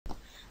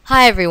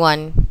Hi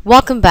everyone,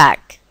 welcome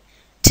back.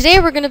 Today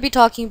we're going to be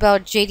talking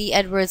about JD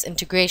Edwards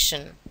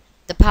integration,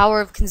 the power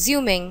of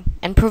consuming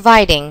and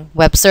providing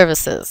web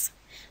services.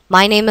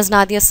 My name is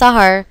Nadia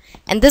Sahar,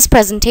 and this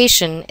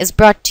presentation is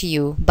brought to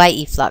you by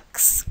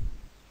eFlux.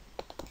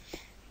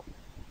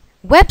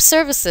 Web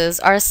services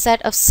are a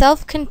set of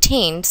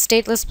self-contained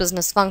stateless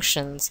business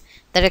functions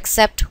that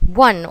accept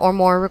one or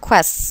more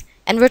requests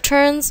and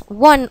returns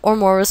one or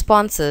more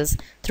responses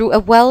through a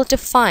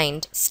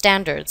well-defined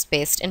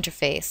standards-based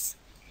interface.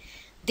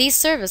 These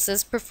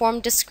services perform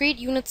discrete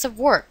units of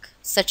work,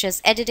 such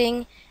as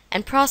editing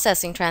and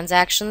processing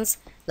transactions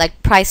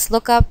like price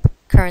lookup,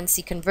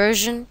 currency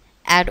conversion,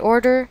 add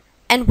order,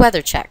 and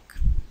weather check.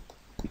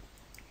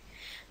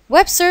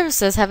 Web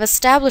services have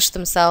established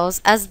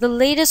themselves as the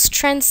latest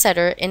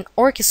trendsetter in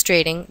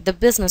orchestrating the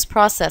business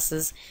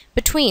processes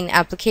between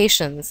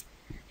applications.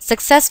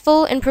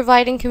 Successful in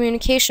providing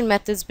communication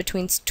methods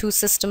between two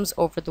systems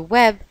over the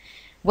web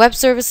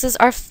services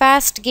are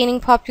fast gaining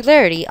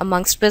popularity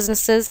amongst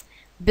businesses,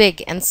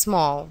 big and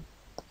small.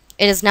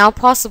 It is now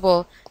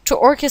possible to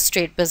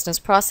orchestrate business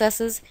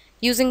processes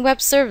using web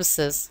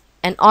services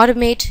and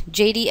automate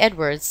JD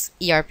Edwards'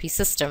 ERP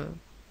system.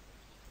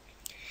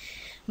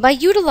 By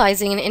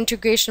utilizing an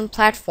integration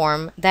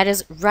platform that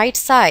is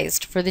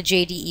right-sized for the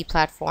JDE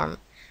platform,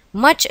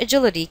 much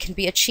agility can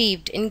be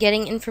achieved in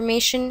getting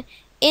information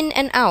in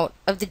and out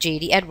of the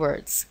JD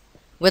Edwards.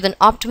 With an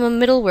optimum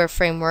middleware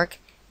framework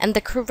and the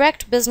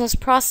correct business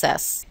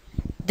process,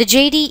 the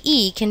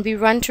JDE can be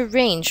run to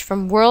range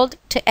from World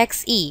to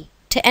XE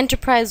to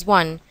Enterprise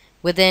 1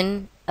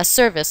 within a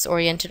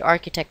service-oriented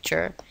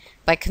architecture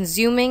by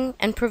consuming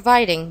and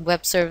providing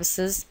web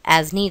services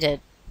as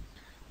needed.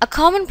 A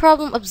common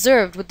problem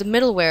observed with the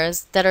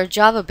middlewares that are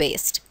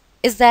Java-based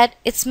is that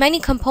its many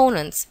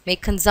components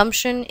make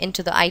consumption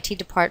into the IT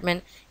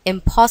department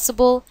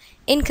impossible,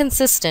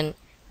 inconsistent,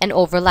 and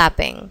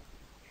overlapping.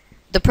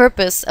 The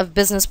purpose of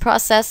business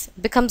process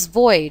becomes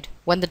void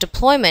when the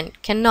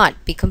deployment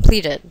cannot be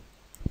completed.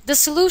 The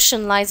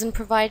solution lies in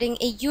providing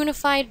a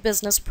unified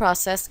business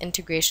process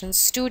integration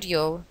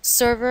studio,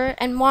 server,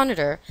 and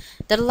monitor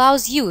that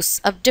allows use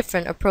of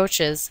different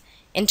approaches,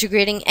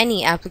 integrating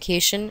any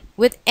application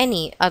with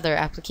any other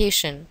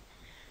application.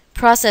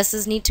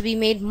 Processes need to be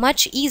made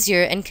much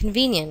easier and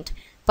convenient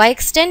by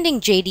extending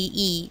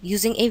JDE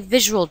using a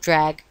visual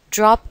drag,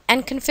 drop,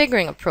 and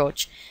configuring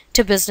approach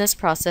to business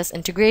process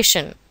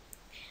integration.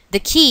 The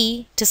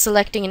key to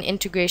selecting an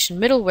integration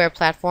middleware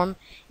platform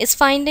is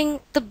finding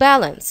the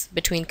balance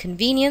between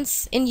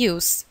convenience in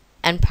use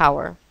and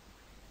power.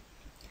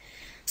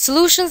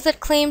 Solutions that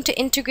claim to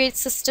integrate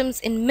systems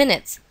in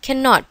minutes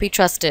cannot be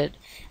trusted,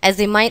 as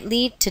they might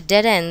lead to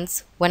dead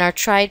ends when are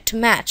tried to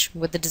match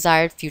with the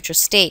desired future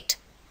state.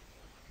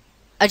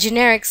 A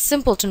generic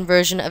simpleton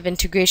version of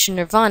integration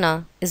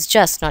nirvana is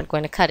just not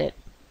going to cut it.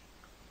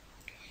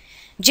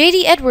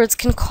 JD Edwards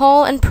can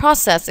call and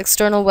process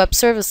external web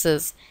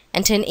services,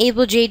 and to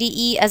enable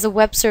JDE as a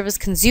web service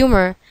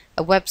consumer,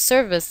 a web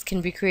service can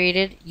be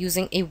created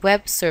using a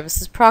web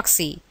services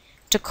proxy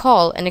to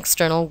call an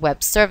external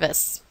web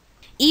service.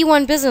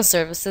 E1 Business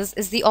Services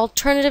is the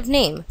alternative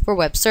name for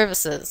web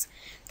services.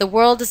 The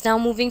world is now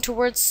moving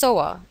towards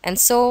SOA, and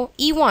so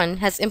E1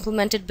 has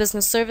implemented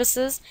business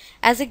services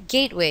as a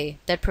gateway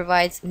that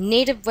provides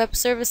native web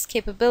service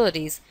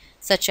capabilities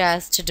such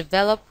as to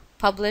develop,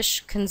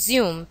 publish,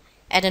 consume,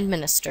 and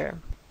administer.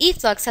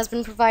 eFlux has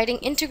been providing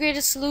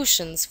integrated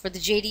solutions for the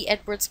JD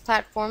Edwards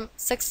platform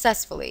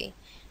successfully,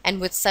 and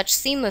with such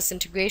seamless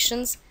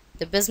integrations,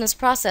 the business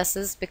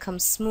processes become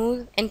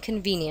smooth and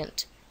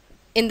convenient.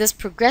 In this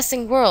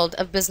progressing world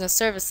of business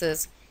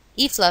services,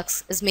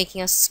 eFlux is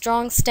making a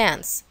strong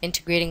stance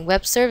integrating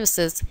web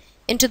services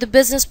into the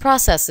business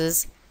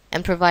processes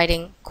and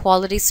providing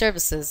quality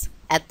services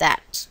at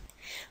that.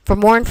 For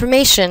more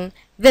information,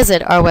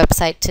 visit our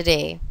website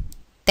today.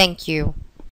 Thank you.